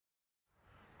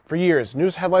For years,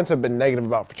 news headlines have been negative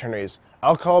about fraternities.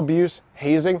 Alcohol abuse,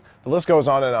 hazing, the list goes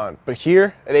on and on. But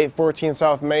here, at 814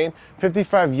 South Main,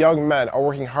 55 young men are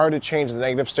working hard to change the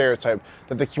negative stereotype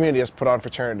that the community has put on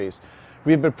fraternities.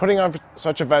 We have been putting on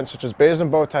such events such as Betas and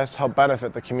Bowties to help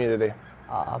benefit the community.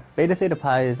 Beta Theta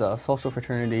Pi is a social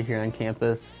fraternity here on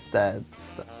campus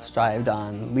that's strived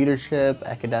on leadership,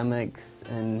 academics,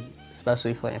 and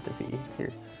especially philanthropy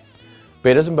here.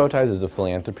 Betas and Bowties is a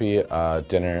philanthropy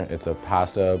dinner. It's a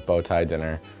pasta bow tie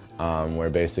dinner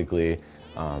where basically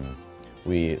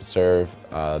we serve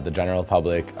the general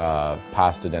public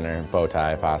pasta dinner, bow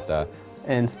tie pasta.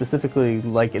 And specifically,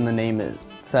 like in the name it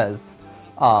says,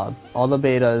 all the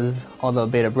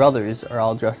Beta brothers are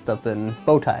all dressed up in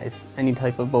bow ties, any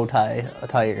type of bow tie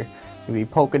attire. It could be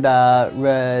polka dot,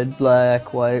 red,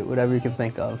 black, white, whatever you can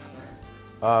think of.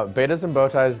 Betas and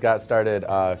Bowties got started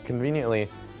conveniently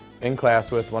in class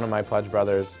with one of my pledge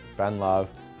brothers, Ben Love.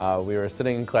 We were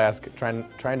sitting in class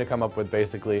trying to come up with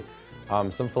basically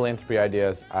some philanthropy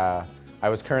ideas. I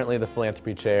was currently the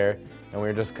philanthropy chair, and we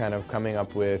were just kind of coming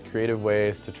up with creative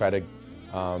ways to try to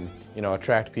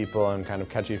attract people and kind of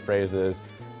catchy phrases.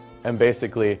 And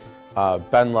basically,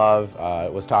 Ben Love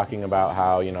was talking about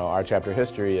how, our chapter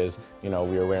history is, we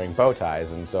were wearing bow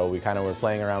ties. And so we kind of were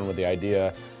playing around with the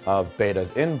idea of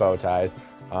betas in bow ties,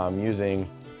 using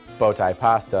bow tie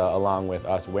pasta along with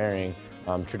us wearing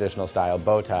traditional style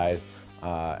bow ties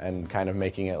and kind of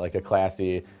making it like a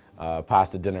classy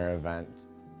pasta dinner event.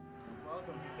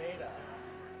 Welcome to Beta.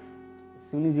 As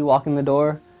soon as you walk in the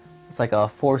door, it's like a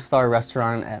 4-star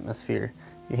restaurant atmosphere.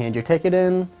 You hand your ticket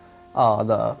in,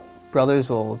 the brothers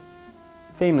will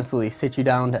famously sit you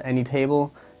down to any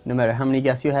table, no matter how many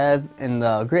guests you have. And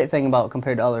the great thing about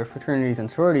compared to other fraternities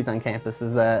and sororities on campus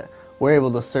is that we're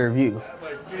able to serve you.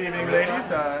 Good evening, ladies.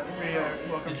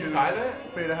 Welcome to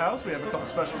Beta House. We have a couple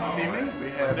specials this evening. We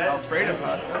have Alfredo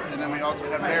pasta, and then we also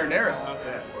have marinara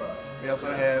pasta. We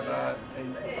also have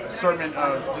an assortment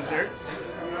of desserts,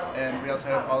 and we also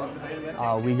have all of the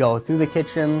Beta. We go through the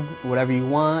kitchen, whatever you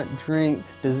want, drink,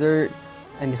 dessert,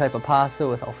 any type of pasta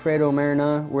with Alfredo,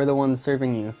 marinara, we're the ones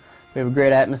serving you. We have a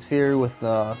great atmosphere with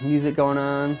music going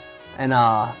on, and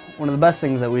one of the best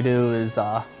things that we do is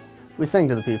we sing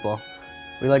to the people.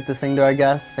 We like to sing to our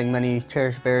guests, sing many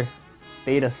cherished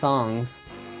Beta songs,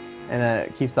 and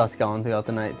it keeps us going throughout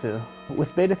the night too.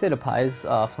 With Beta Theta Pi's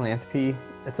philanthropy,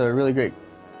 it's a really great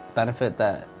benefit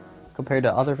that compared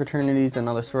to other fraternities and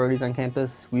other sororities on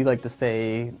campus, we like to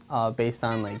stay based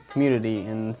on like community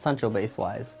and central base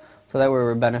wise. So that way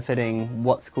we're benefiting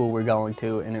what school we're going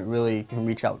to, and it really can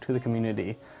reach out to the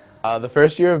community. The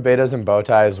first year of Betas and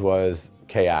Bowties was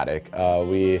chaotic.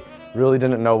 We really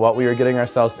didn't know what we were getting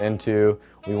ourselves into.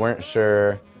 We weren't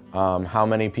sure how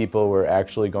many people were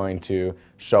actually going to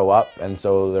show up, and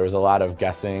so there was a lot of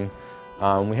guessing.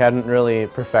 We hadn't really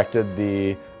perfected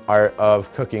the art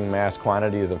of cooking mass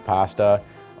quantities of pasta.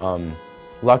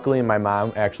 Luckily, my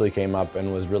mom actually came up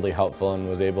and was really helpful and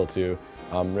was able to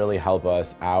really help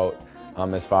us out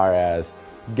as far as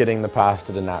getting the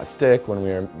pasta to not stick when we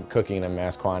were cooking in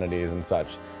mass quantities and such.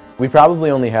 We probably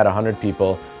only had 100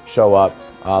 people show up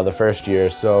the first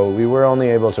year, so we were only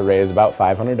able to raise about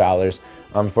 $500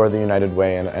 for the United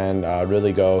Way and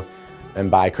really go and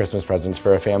buy Christmas presents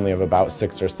for a family of about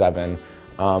 6 or 7.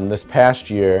 This past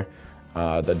year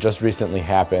that just recently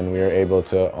happened, we were able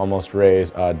to almost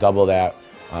raise double that.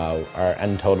 Our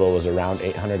end total was around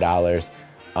 $800,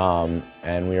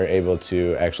 and we were able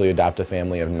to actually adopt a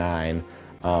family of 9,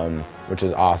 which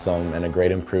is awesome and a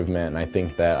great improvement. And I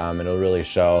think that it'll really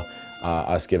show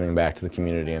us giving back to the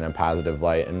community in a positive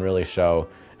light and really show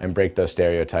and break those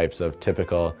stereotypes of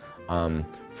typical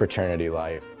fraternity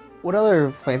life. What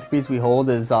other philanthropies we hold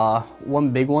is,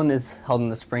 one big one is held in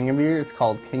the spring of year. It's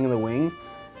called King of the Wing,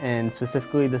 and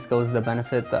specifically this goes to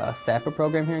benefit the SAPA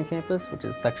program here on campus, which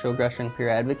is Sexual Aggression Peer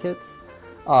Advocates.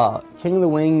 King of the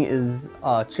Wing is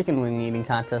a chicken wing eating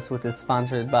contest, which is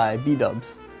sponsored by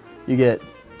B-Dubs. You get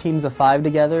teams of 5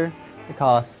 together. It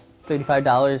costs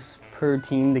 $35 per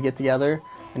team to get together,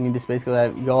 and you just basically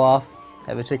go off,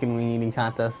 have a chicken wing eating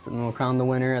contest, and we'll crown the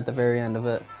winner at the very end of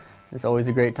it. It's always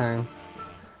a great time.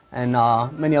 And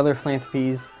many other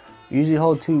philanthropies. We usually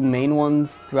hold 2 main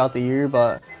ones throughout the year,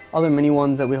 but other mini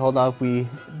ones that we hold up, we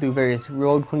do various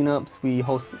road cleanups.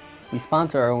 We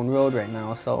sponsor our own road right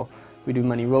now, so we do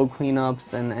many road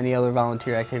cleanups and any other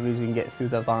volunteer activities we can get through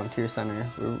the volunteer center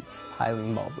we're highly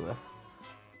involved with.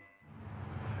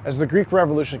 As the Greek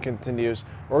Revolution continues,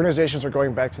 organizations are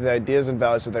going back to the ideas and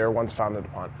values that they were once founded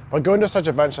upon. By going to such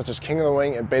events such as King of the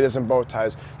Wing and Betas and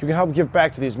Bowties, you can help give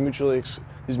back to these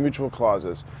mutual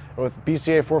causes. And with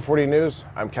BCA 440 News,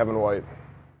 I'm Kevin White.